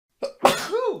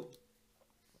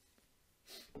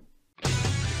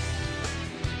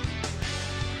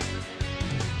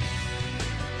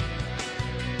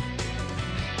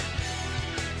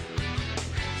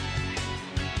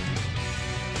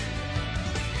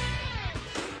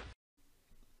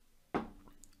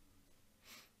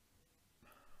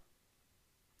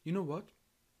You know what?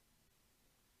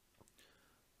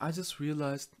 I just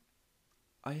realized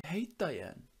I hate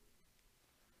Diane.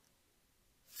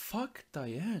 Fuck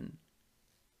Diane.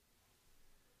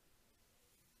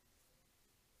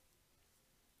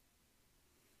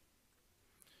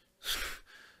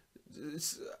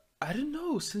 I don't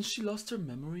know. Since she lost her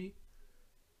memory,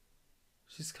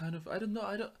 she's kind of, I don't know.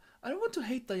 I don't want to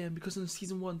hate Diane because in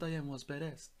season 1 Diane was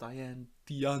badass. Diane.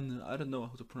 I don't know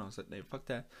how to pronounce that name. Fuck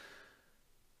that.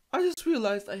 I just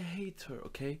realized I hate her.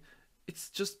 Okay, it's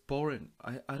just boring.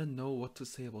 I don't know what to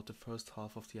say about the first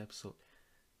half of the episode.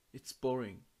 It's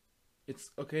boring.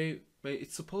 It's okay.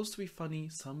 It's supposed to be funny.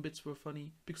 Some bits were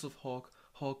funny because of Hawk,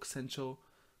 Sencho,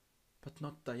 but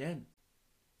not Diane.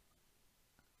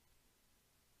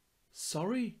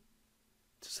 Sorry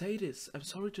to say this. I'm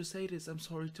sorry to say this. I'm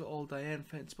sorry to all Diane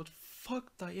fans, but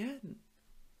fuck Diane.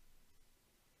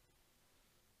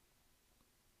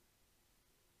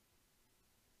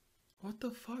 What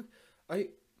the fuck? I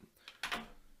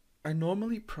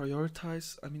normally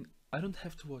prioritize. I mean, I don't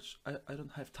have to watch. I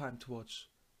don't have time to watch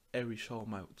every show on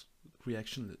my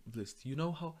reaction list. You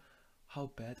know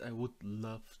how bad I would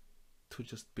love to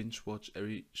just binge watch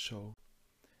every show,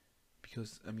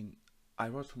 because I mean, I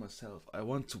wrote for myself. I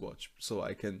want to watch so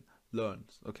I can learn.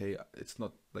 Okay, it's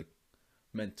not like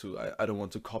meant to. I don't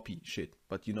want to copy shit,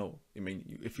 but you know, I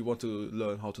mean, if you want to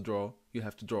learn how to draw, you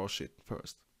have to draw shit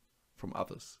first from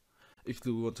others. If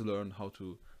you want to learn how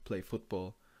to play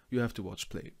football, you have to watch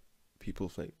people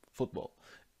play football.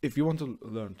 If you want to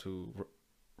learn to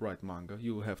write manga,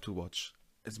 you have to watch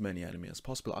as many anime as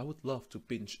possible. I would love to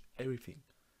binge everything,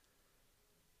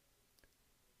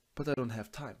 but I don't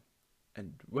have time.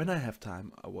 And when I have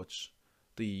time, I watch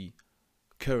the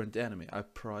current anime. I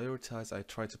try to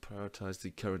prioritize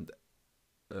the current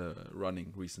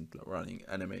recent running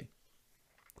anime,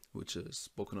 which is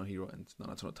Boku no Hero and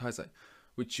Nanatsu no Taizai,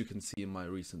 which you can see in my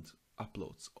recent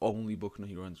uploads. Only Boku no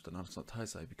Hero and Nanatsu no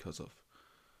Taizai because of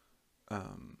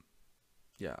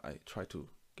I try to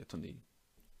get on the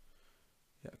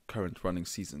current running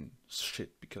season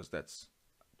shit because that's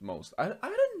the most. I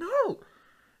don't know.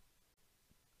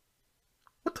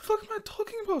 What the fuck am I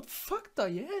talking about? Fuck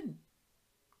Diane.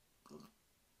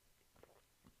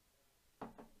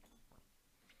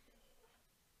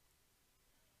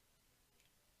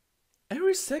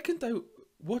 Every second I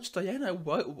watch Diane, I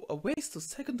waste a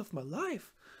second of my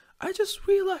life. I just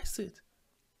realized it.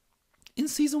 In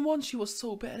season 1, she was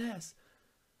so badass.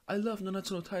 I love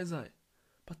Nanatsu no Taizai.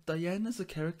 But Diane as a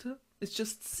character, it's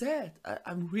just sad.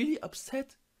 I'm really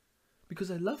upset. Because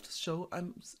I love this show,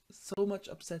 I'm so much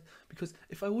upset. Because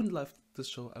if I wouldn't love this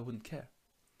show, I wouldn't care.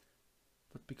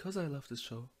 But because I love this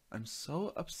show, I'm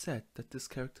so upset that this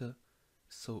character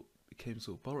became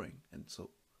so boring and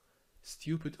so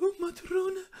stupid. Oh,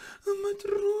 Matrona,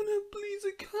 please,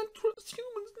 I can't trust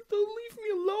humans. Don't leave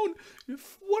me alone. You're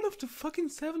one of the fucking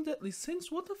 7 deadly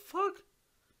sins. What the fuck?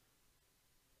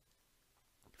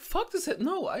 Fuck this.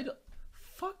 No, I don't.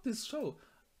 Fuck this show.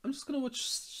 I'm just gonna watch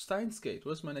Steins Gate.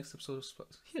 Where's my next episode?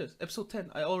 Here, episode 10.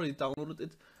 I already downloaded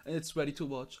it and it's ready to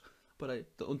watch, but I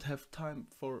don't have time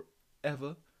for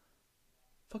ever.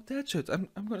 Fuck that shit. I'm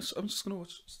just gonna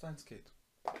watch Steins Gate.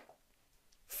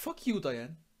 Fuck you,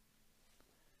 Diane.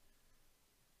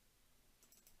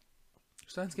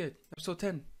 Steins Gate, episode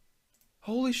 10.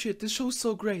 Holy shit, this show's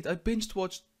so great. I binged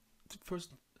watched the first,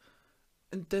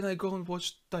 and then I go and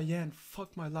watch Diane.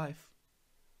 Fuck my life.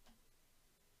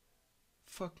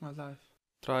 Fuck my life.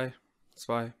 3,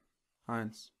 2,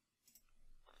 1.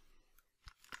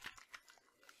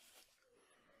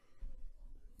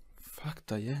 Fuck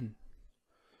Diane.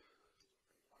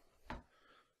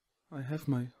 I have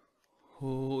my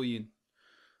Hoin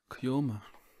Kyoma.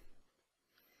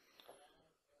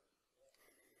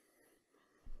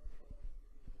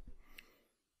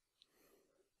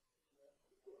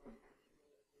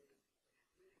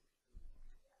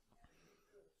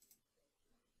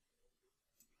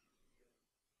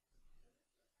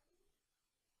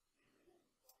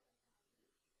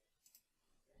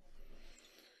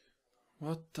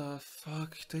 What the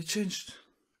fuck? They changed.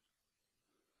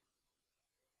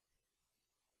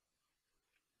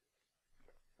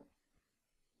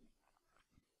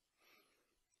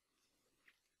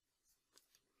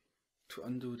 To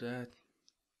undo that.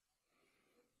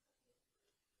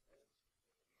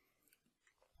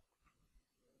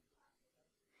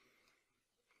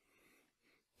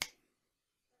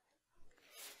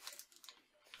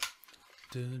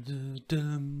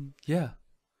 Yeah.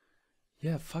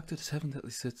 Yeah, fuck the 7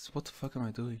 deadly sins. What the fuck am I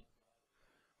doing?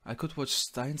 I could watch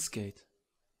Steins Gate.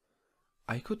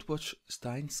 I could watch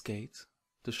Steins Gate,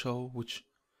 the show which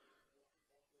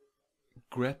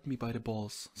grabbed me by the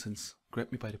balls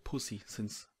grabbed me by the pussy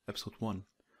since episode 1.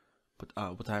 But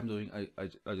what I'm doing,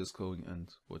 I just going and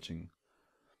watching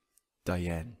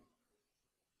Diane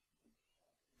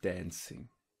dancing.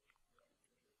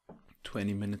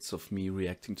 20 minutes of me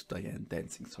reacting to Diane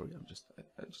dancing. Sorry, I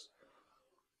just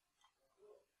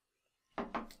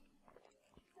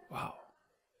wow.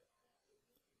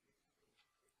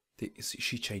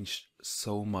 She changed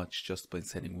so much just by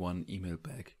sending one email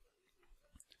back.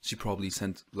 She probably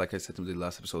sent, like I said in the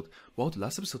last episode. Wow, the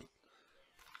last episode.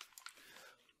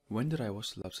 When did I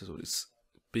watch the last episode? It's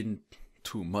been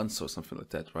 2 months or something like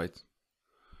that, right?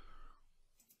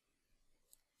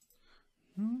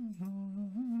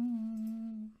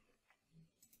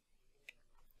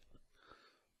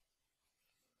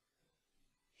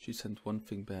 She sent one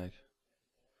thing back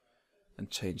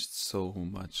and changed so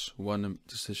much. One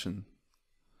decision.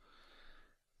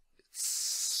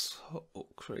 It's so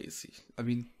crazy. I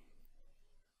mean,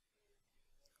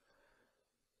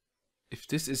 if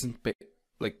this isn't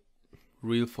like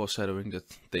real foreshadowing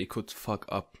that they could fuck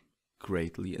up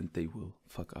greatly, and they will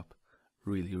fuck up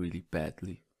really, really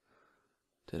badly,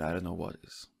 then I don't know what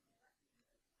is.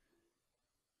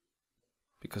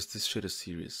 Because this shit is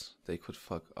serious. They could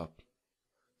fuck up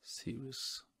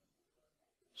serious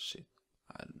shit.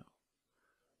 I don't know.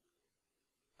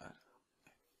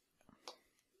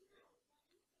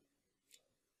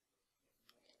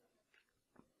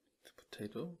 The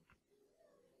potato.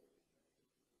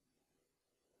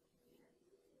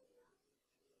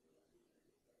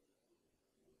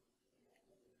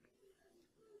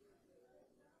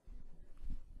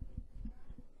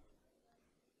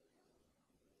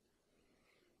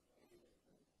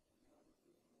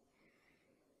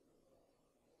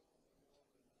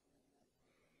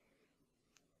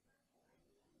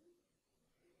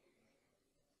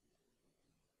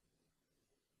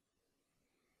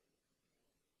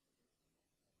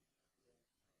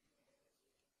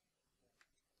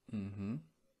 Mm-hmm.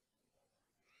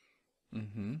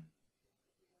 Mm-hmm.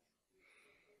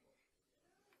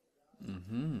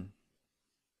 Mm-hmm.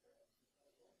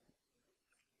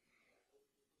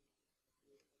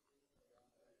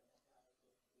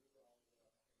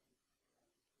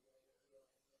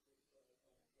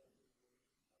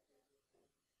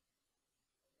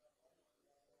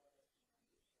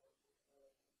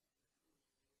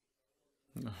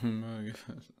 Oh my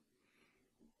god.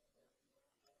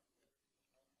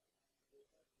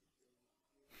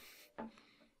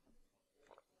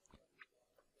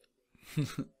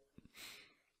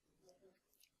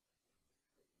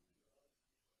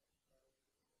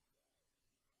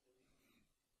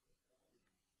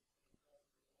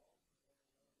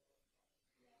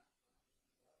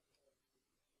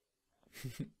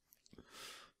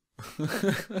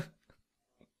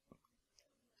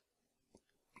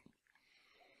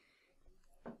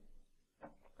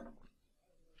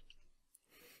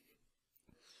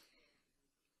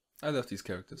 I love these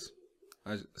characters.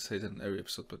 I say that in every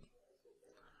episode, but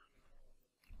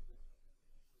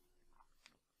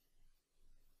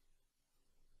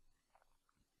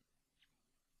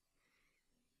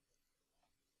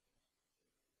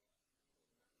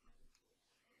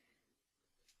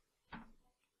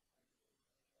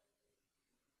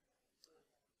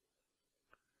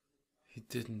he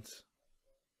didn't.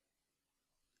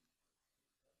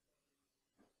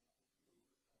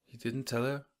 He didn't tell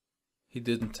her? He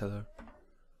didn't tell her.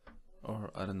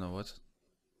 Or I don't know what.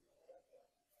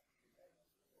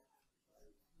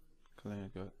 Claire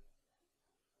got.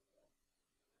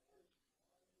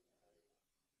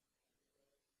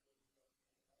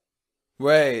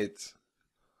 Wait.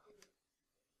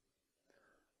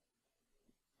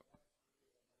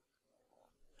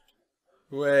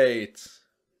 Wait.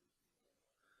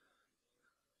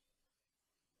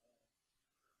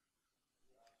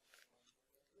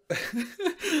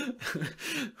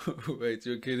 Wait,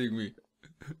 you're kidding me.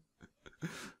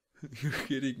 You're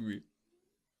kidding me.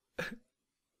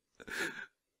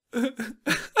 You're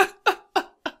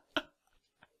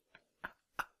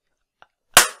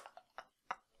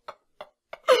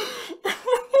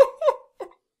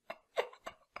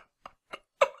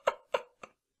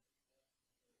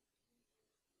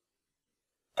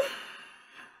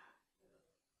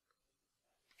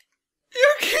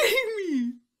kidding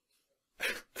me.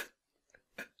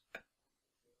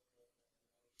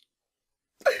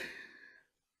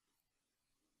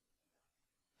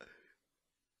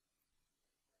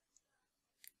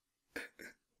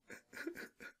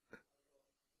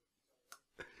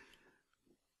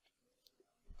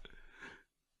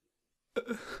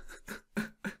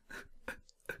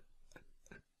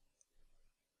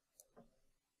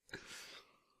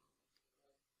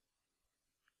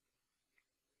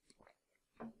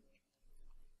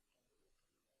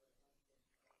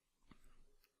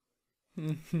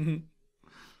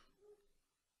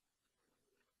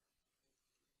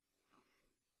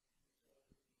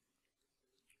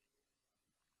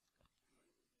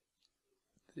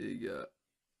 Digga,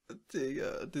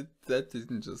 Digga, that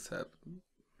didn't just happen.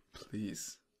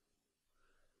 Please.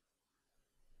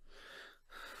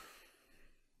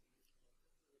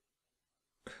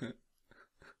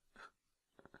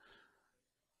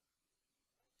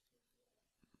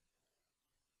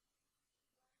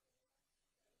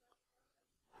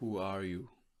 Who are you?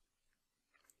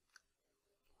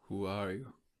 Who are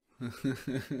you?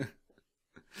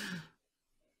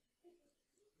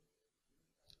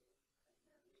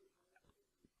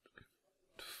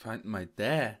 To find my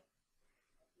dad.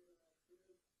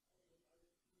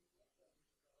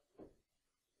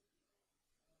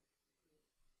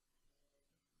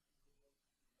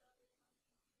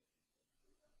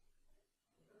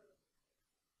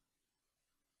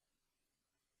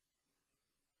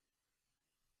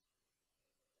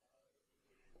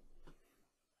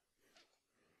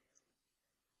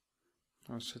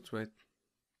 Oh shit, wait.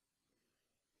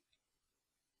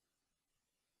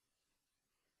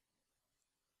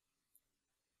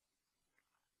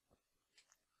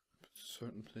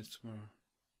 Certain place tomorrow.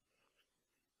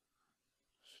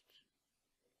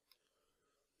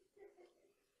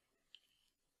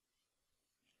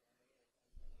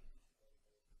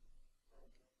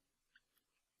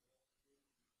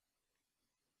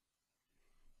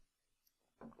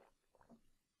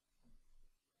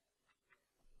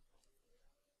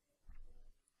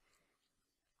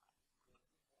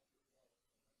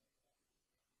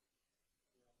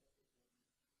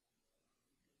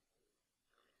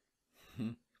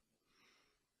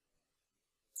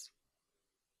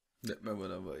 Let my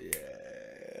number,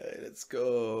 yeah, let's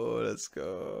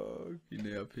go. Yine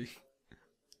yapayım.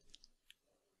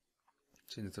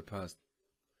 Change the past.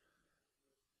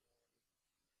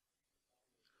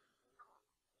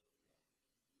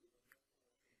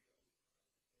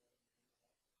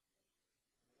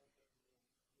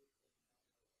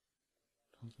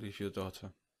 Don't leave your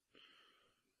daughter.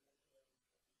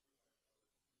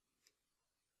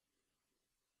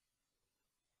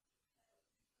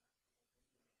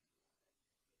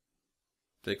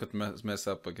 They could mess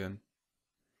up again.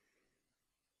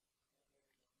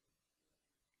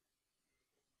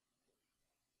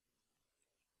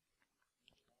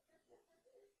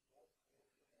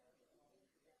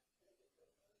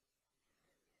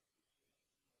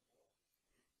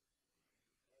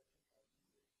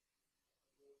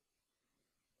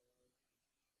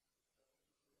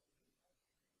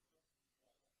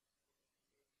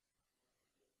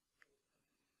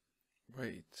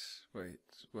 Wait.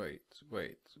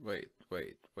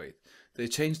 They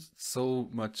changed so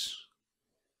much.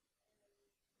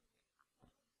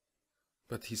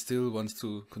 But he still wants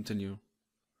to continue.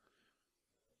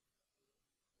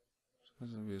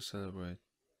 We'll celebrate.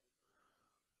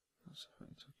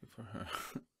 Took you for her.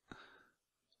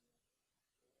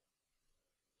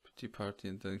 Pretty party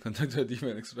and then conduct a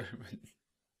demon experiment.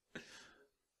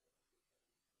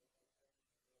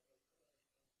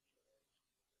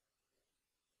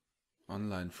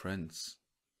 Online friends.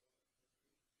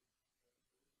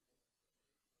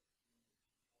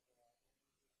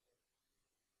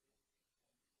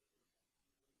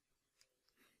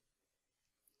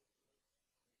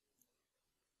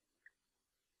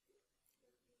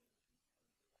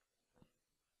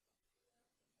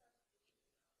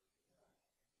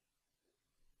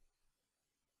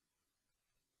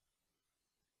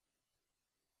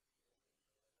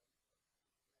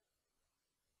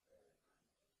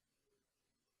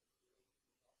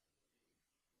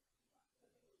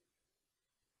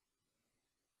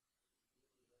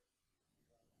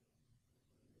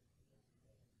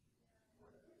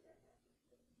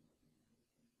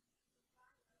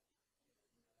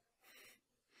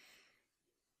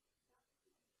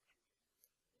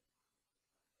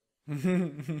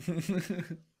 I'm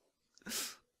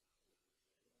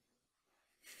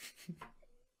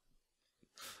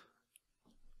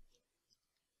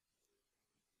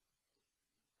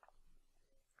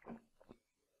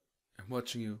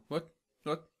watching you. What?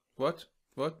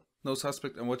 No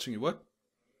suspect, I'm watching you. What?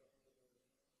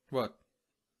 What?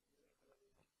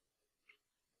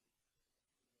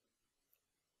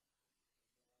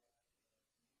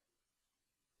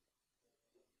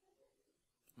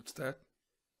 What's that?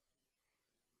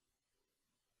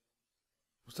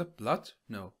 Was that blood?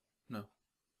 No.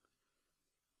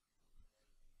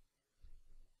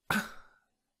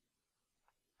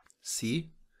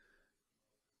 See?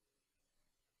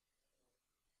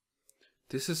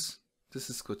 This is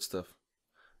good stuff.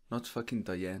 Not fucking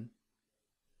Diane.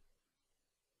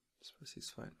 He's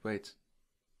fine. Wait.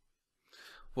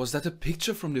 Was that a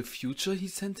picture from the future he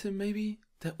sent him, maybe?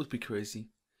 That would be crazy.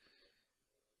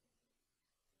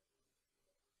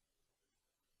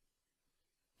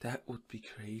 That would be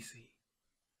crazy.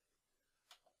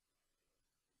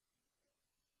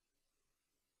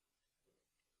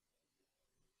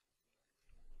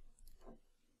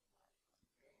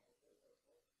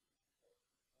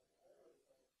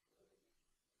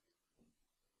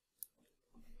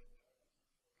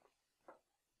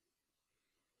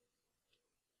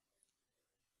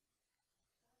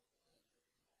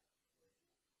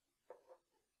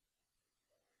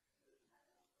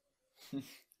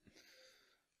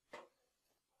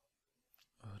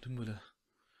 Oh, die Mutter.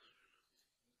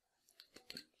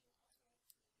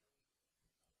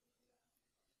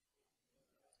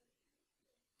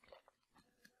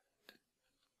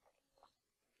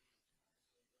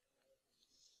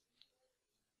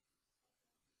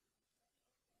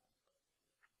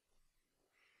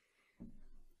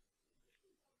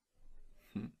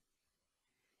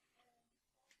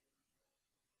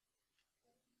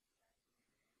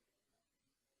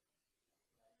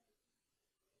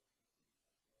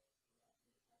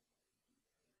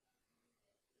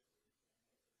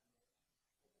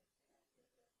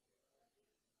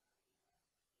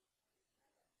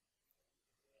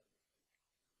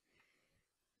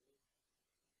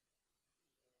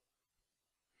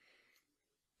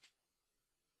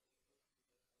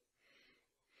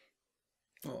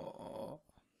 Oh.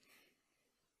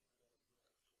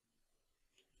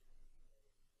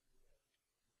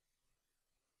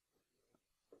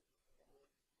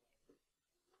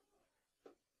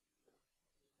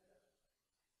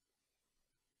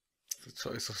 The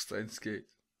choice of Steins Gate.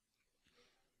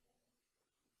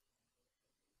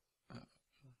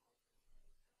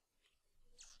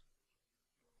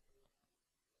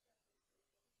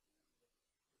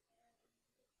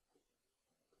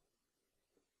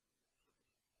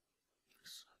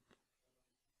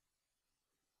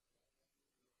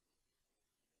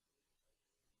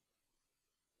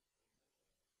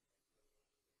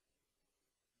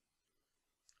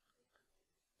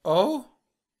 Oh?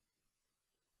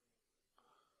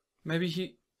 Maybe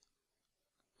he...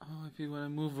 Oh, if you wanna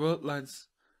move world lines,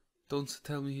 don't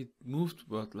tell me he moved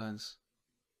world lines.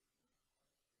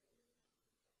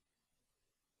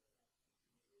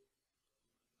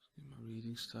 My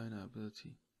reading Stein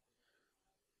ability.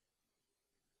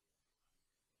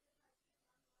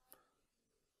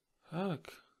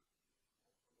 Fuck.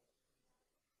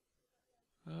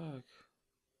 Fuck.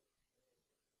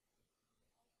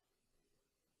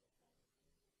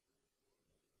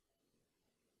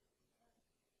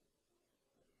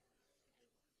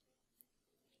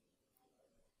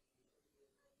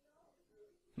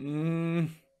 Hmm.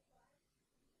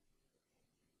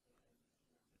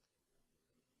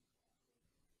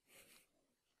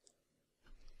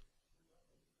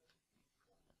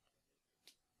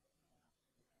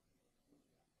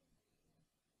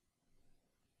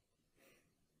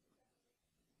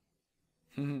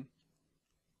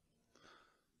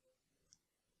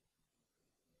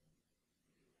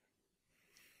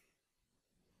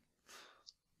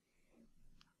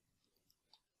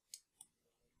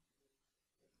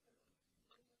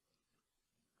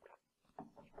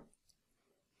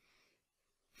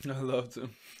 I loved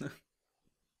him.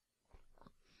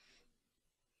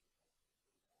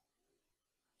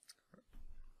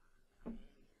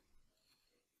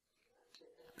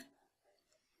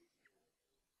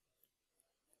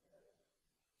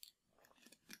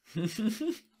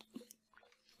 It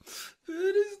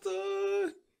is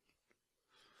done.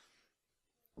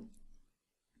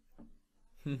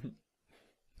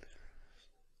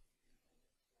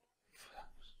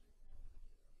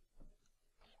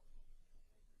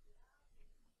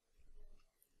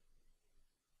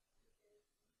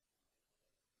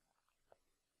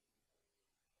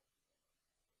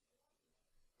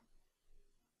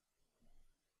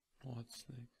 What's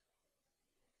next?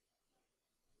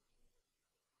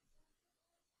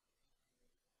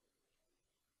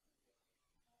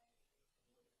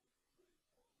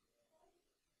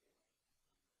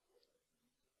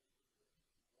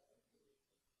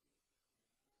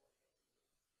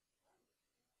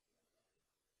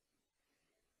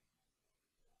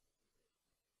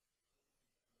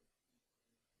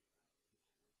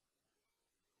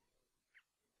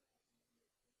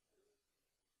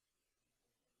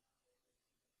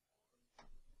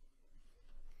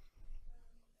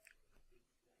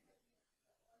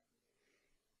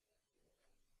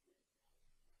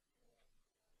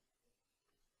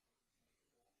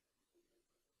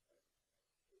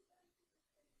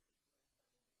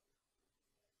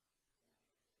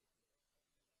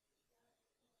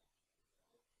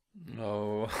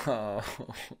 Oh wow.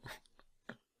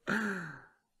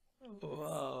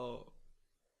 Wow.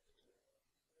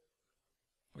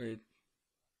 Wait,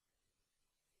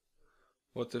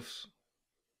 what if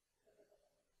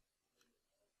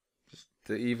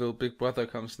the evil big brother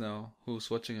comes now? Who's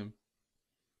watching him?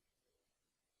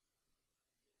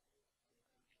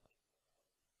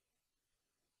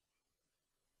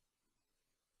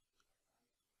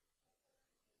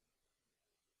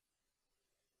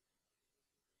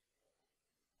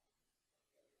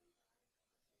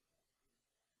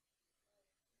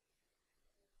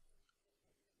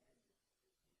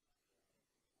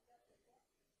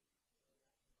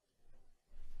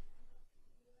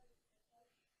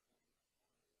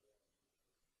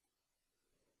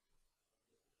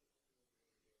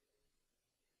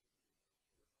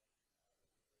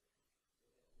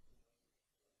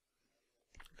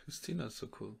 Christina's so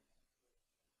cool.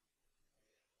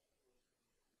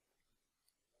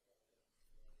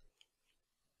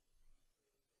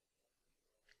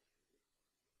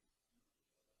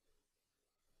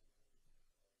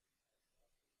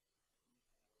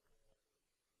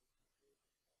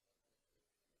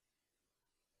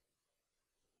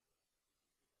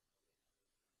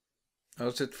 I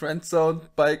was at friend zoned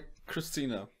by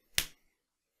Christina.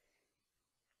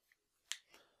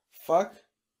 Fuck.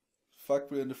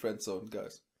 Fuck, we're in the friend zone,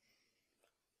 guys.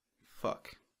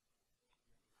 Fuck.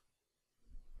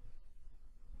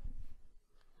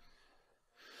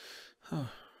 Oh,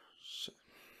 shit.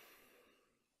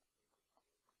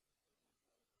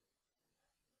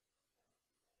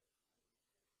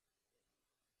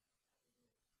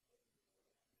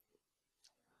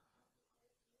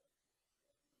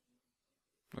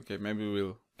 Okay, maybe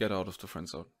we'll get out of the friend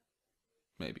zone.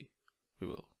 Maybe. We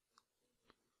will.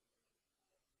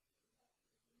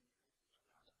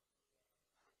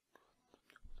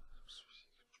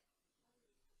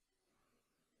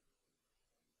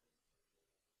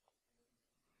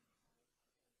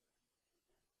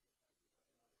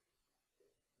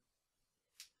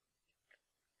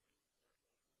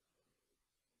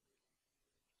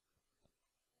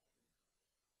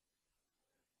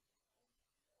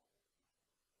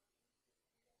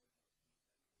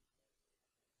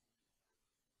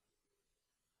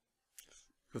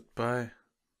 Goodbye.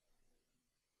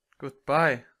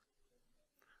 Goodbye.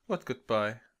 What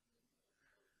goodbye?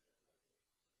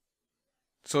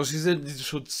 So she said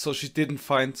so she didn't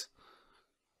find,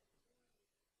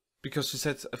 because she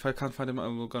said if I can't find him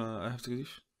I have to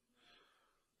leave.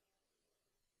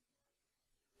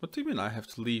 What do you mean I have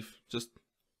to leave? Just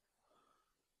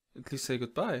at least say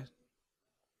goodbye.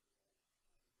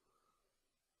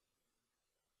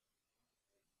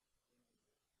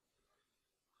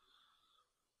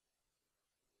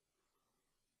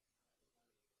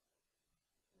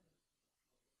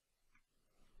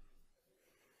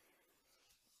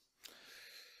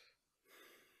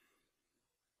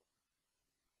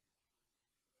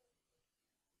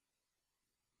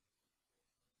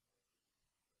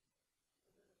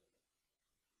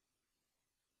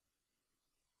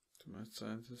 To my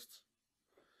scientist.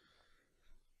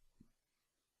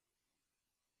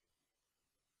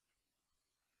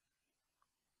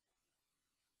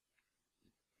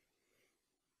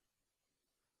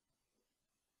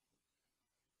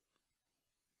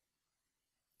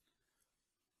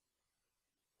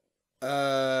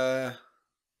 Uh,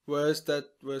 where's that?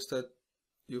 Where's that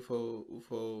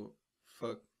UFO?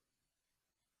 Fuck.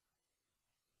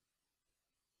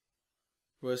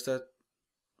 Where's that?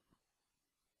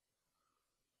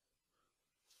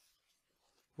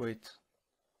 Wait.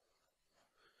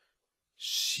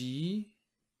 She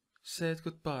said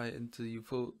goodbye and the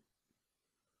UFO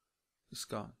is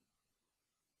gone.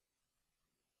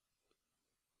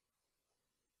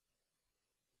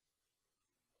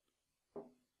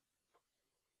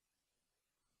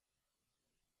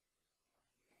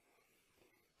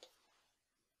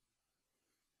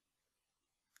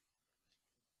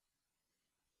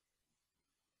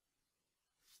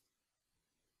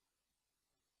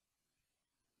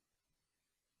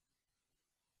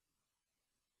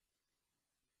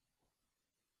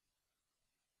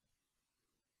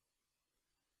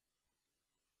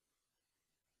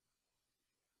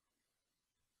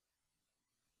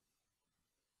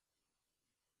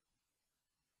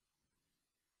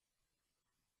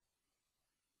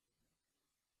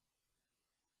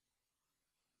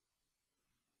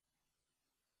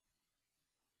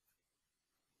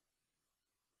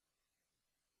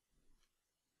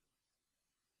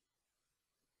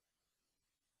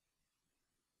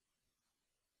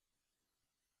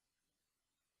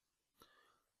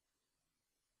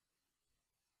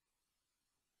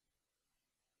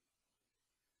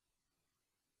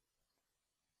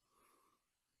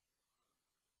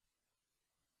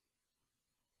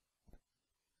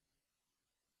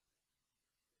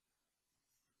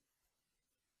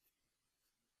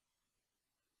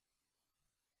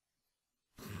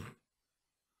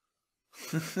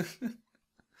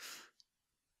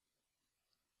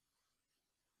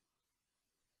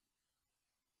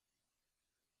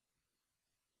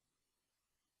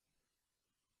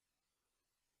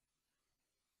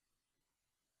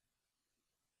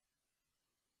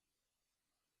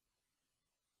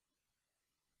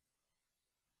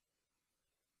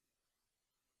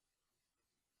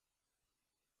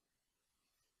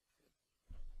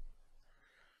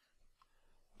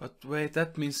 But wait,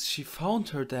 that means she found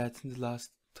her dad in the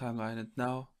last timeline, and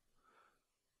now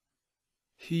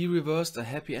he reversed a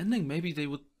happy ending. Maybe they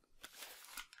would.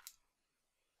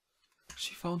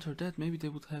 She found her dad. Maybe they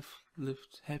would have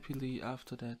lived happily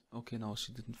after that. Okay, no,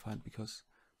 she didn't find, because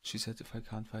she said if I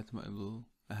can't find him,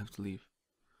 I have to leave.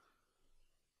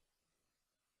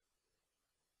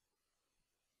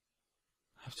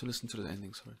 I have to listen to the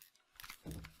ending. Sorry.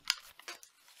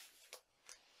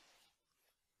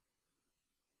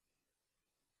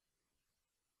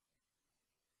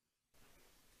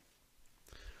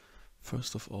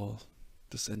 First of all,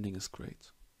 this ending is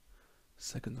great.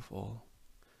 Second of all,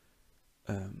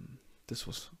 this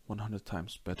was 100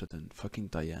 times better than fucking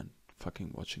Diane.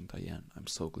 Fucking watching Diane. I'm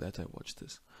so glad I watched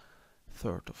this.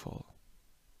 Third of all,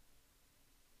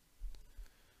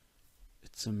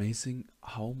 it's amazing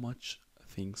how much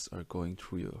things are going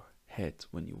through your head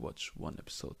when you watch one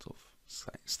episode of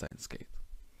Steins Gate.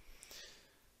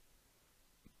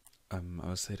 I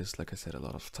will say this, like I said a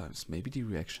lot of times, maybe the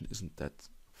reaction isn't that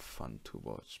fun to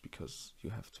watch because you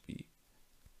have to be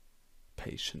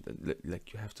patient and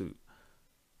like you have to,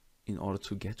 in order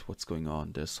to get what's going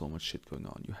on, there's so much shit going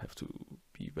on, you have to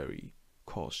be very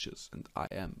cautious, and I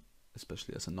am,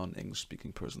 especially as a non-English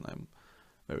speaking person, I'm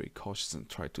very cautious and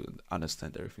try to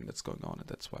understand everything that's going on, and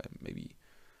that's why I'm maybe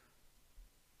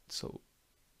so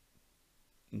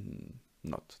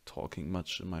not talking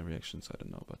much in my reactions, I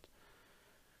don't know, but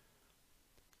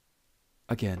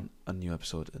again, a new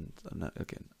episode, and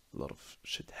again, a lot of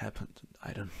shit happened, and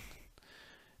I don't.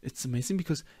 It's amazing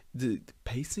because the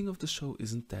pacing of the show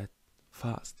isn't that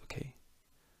fast, okay?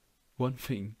 One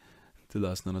thing the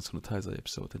last Nanatsu no Taizai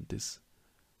episode and this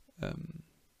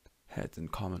had in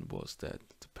common was that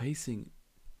the pacing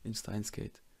in Steins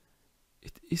Gate,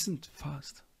 it isn't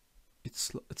fast.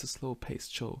 It's a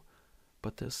slow-paced show,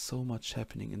 but there's so much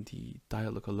happening in the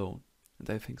dialogue alone, and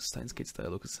I think Steins Gate's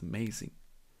dialogue is amazing.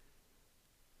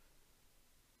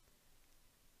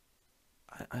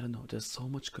 I don't know, there's so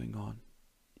much going on,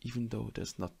 even though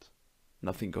there's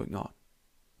nothing going on.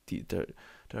 There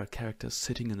are characters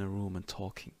sitting in a room and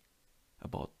talking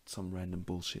about some random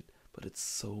bullshit, but it's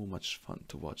so much fun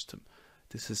to watch them.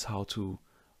 This is how to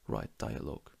write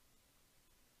dialogue.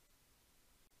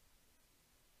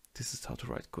 This is how to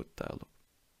write good dialogue.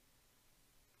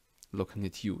 Looking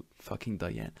at you, fucking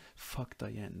Diane. Fuck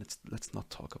Diane, let's not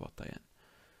talk about Diane.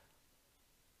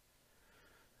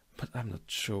 But I'm not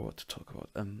sure what to talk about.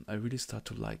 I really start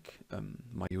to like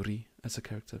Mayuri as a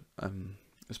character,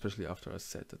 especially after I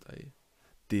said that I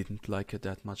didn't like her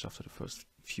that much after the first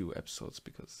few episodes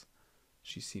because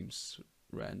she seems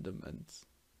random and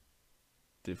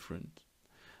different.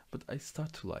 But I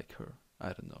start to like her. I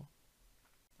don't know.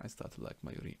 I start to like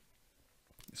Mayuri.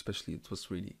 Especially it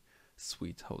was really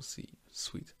sweet how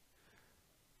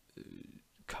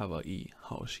kawaii,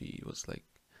 how she was like,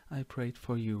 I prayed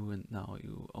for you and now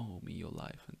you owe me your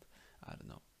life, and I don't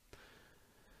know.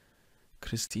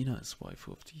 Christina is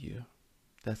waifu of the year.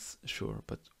 That's sure,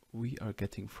 but we are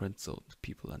getting friend-zoned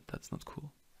people and that's not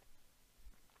cool.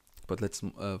 But let's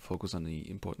focus on the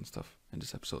important stuff in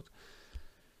this episode.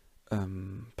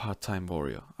 Part-time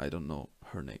warrior. I don't know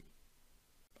her name.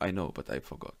 I know, but I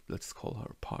forgot. Let's call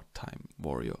her part-time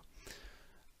warrior.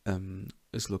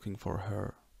 Is looking for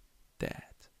her dad.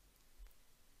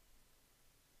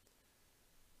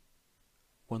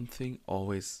 One thing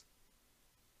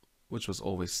which was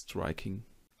always striking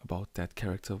about that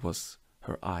character was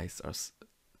her eyes are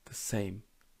the same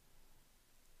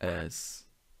as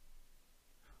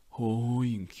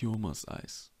Hoin Kyoma's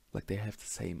eyes. Like they have the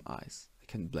same eyes. I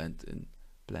can blend in.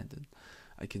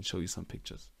 I can show you some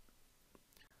pictures.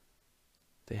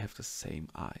 They have the same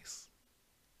eyes.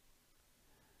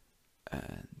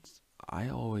 And I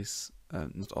always,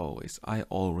 not always, I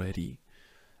already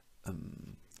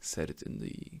said it in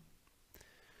the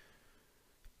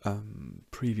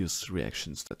previous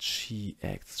reactions that she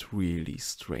acts really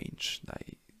strange.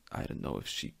 I don't know if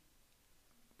she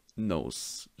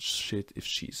knows shit, if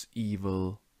she's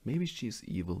evil. Maybe she's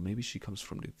evil, maybe she comes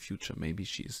from the future, maybe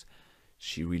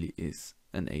she really is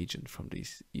an agent from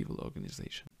this evil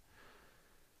organization.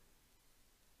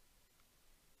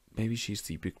 Maybe she's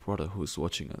the big brother who's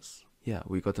watching us. Yeah,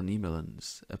 we got an email in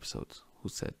this episode. who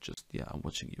said just, yeah, I'm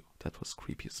watching you. That was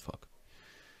creepy as fuck.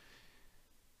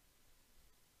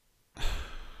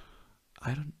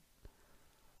 I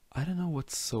don't know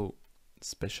what's so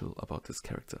special about this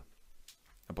character,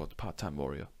 about Part-Time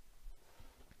Warrior.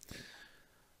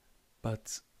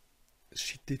 But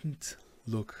she didn't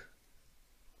look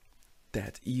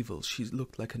that evil. She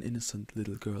looked like an innocent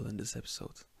little girl in this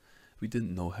episode. We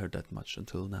didn't know her that much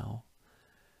until now.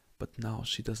 But now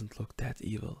she doesn't look that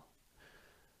evil.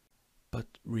 But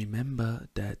remember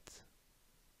that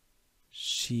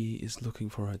she is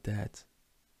looking for her dad,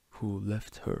 who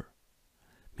left her.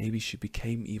 Maybe she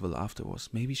became evil afterwards.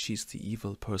 Maybe she's the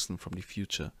evil person from the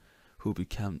future who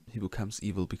becomes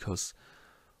evil because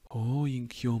Hoin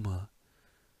Kyoma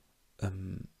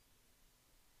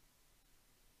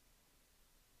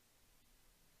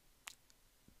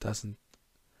doesn't.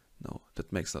 No,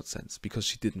 that makes no sense because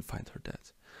she didn't find her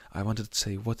dad. I wanted to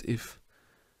say, what if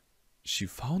she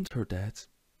found her dad,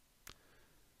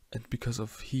 and because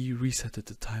of he resetted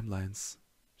the timelines,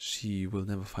 she will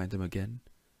never find him again,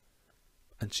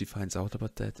 and she finds out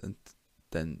about that, and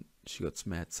then she gets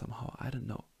mad somehow. I don't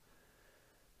know.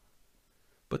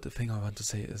 But the thing I want to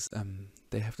say is,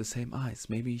 they have the same eyes.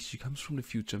 Maybe she comes from the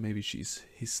future. Maybe she's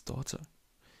his daughter.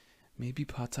 Maybe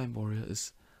Part-Time Warrior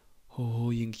is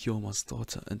Hoin Kyoma's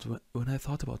daughter. And when I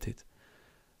thought about it,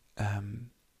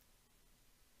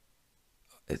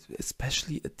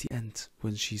 especially at the end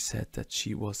when she said that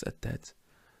she was at that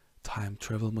time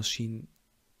travel machine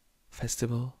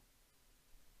festival,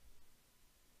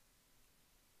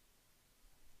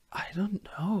 I don't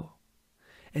know.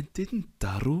 And didn't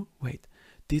Daru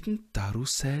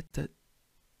said that?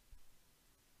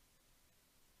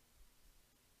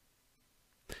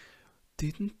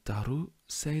 Didn't Daru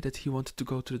say that he wanted to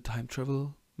go to the time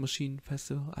travel machine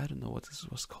festival? I don't know what this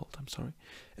was called, I'm sorry.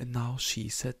 And now she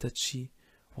said that she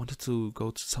wanted to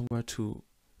go to somewhere to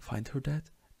find her dad.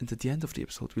 And at the end of the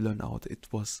episode we learn out it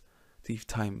was the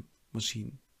time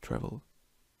machine travel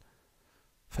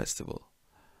festival.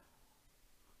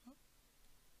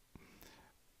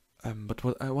 But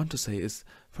what I want to say is,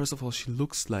 first of all, she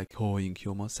looks like Hoin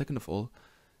Kyoma. Second of all,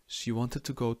 she wanted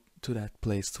to go to that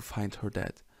place to find her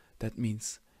dad. That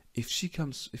means if she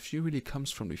really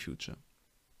comes from the future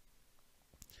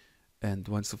and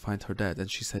wants to find her dad, and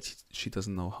she said she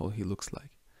doesn't know how he looks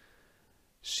like,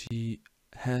 she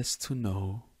has to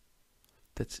know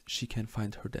that she can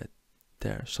find her dad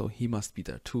there, so he must be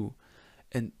there too.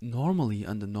 And normally,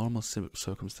 under normal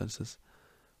circumstances,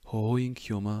 Hoin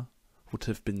Kyoma would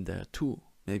have been there too.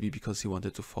 Maybe because he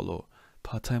wanted to follow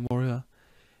Part-Time Warrior,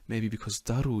 maybe because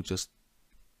Daru just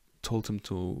told him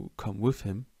to come with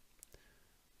him.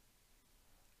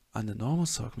 Under normal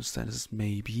circumstances,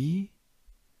 maybe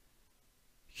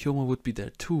Kyoma would be there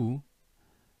too,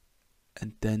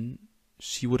 and then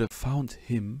she would have found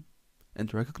him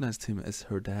and recognized him as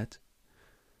her dad.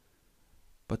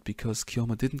 But because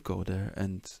Kyoma didn't go there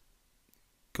and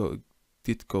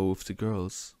did go with the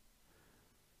girls,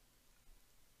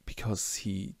 because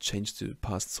he changed the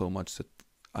past so much that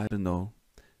I don't know,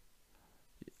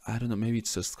 maybe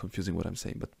it's just confusing what I'm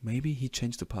saying, but maybe he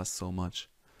changed the past so much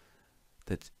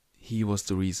that he was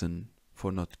the reason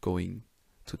for not going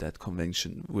to that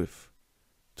convention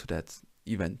to that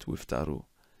event with Daru,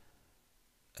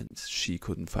 and she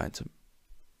couldn't find him.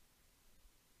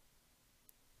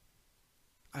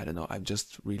 I don't know, I'm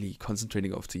just really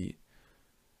concentrating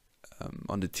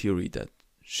on the theory that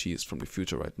she is from the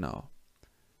future right now.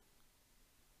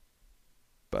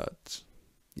 But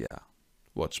yeah,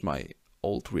 watch my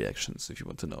old reactions if you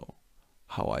want to know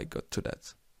how I got to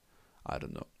that. I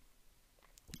don't know.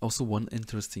 Also, one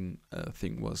interesting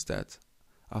thing was that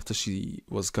after she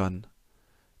was gone,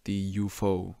 the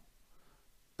UFO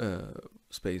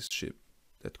spaceship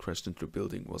that crashed into the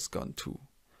building was gone too.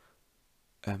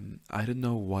 I don't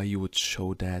know why you would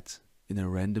show that in a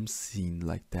random scene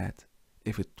like that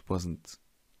if it wasn't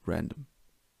random.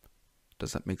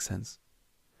 Does that make sense?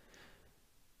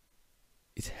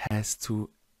 It has to.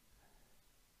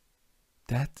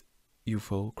 That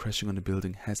UFO crashing on the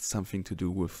building has something to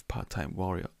do with Part-Time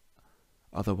Warrior.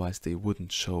 Otherwise they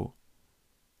wouldn't show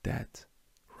that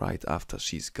right after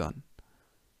she's gone.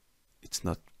 It's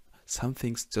not. Some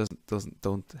things just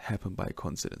don't happen by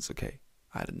coincidence, okay?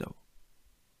 I don't know.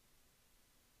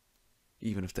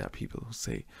 Even if there are people who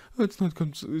say, oh, it's not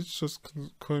it's just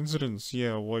coincidence.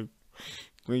 Yeah, why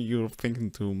you're thinking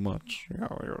too much. Yeah,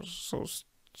 you're so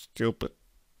stupid.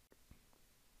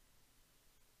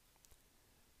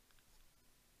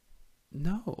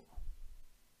 No.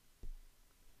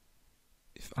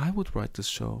 If I would write this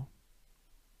show,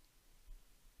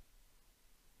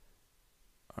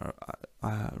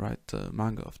 write the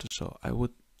manga of the show,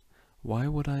 why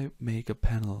would I make a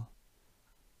panel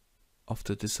of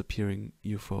the disappearing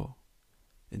UFO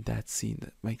in that scene?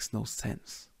 That makes no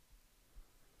sense.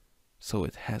 So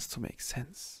it has to make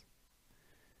sense.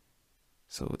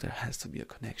 So there has to be a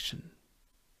connection.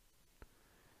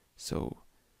 So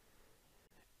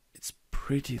it's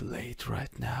pretty late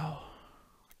right now.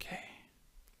 Okay.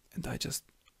 And I just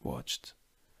watched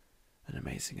an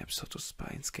amazing episode of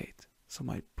Steins, so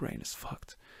my brain is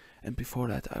fucked. And before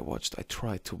that I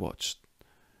tried to watch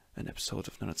an episode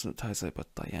of Nanatsu no Taizai,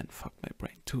 but Diane fucked my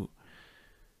brain too.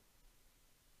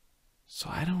 So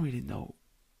I don't really know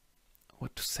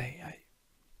what to say.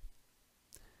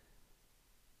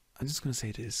 I'm just gonna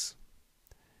say this.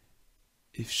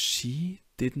 If she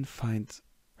didn't find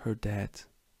her dad,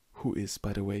 who is,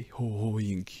 by the way,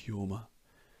 Hohoin Kyoma,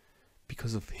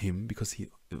 because of him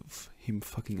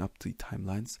fucking up the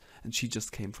timelines, and she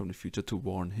just came from the future to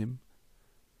warn him,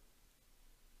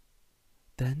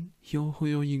 then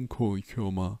Hohoin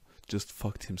Kyoma just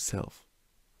fucked himself.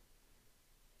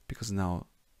 Because now,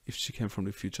 if she came from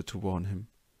the future to warn him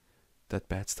that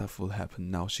bad stuff will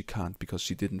happen, now she can't because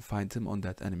she didn't find him on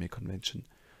that anime convention.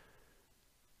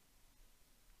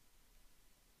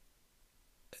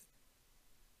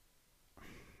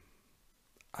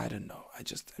 I don't know. I'm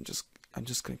just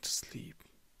going to sleep.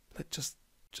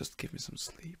 Just give me some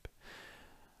sleep.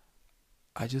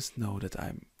 I just know that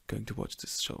I'm going to watch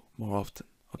this show more often.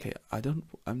 Okay, I'm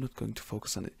not going to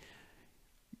focus on the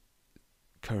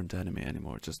current anime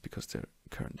anymore just because they're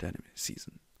current anime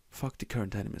season. Fuck the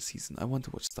current anime season. I want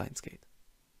to watch Steins.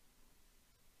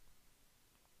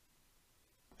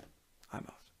 I'm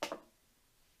out.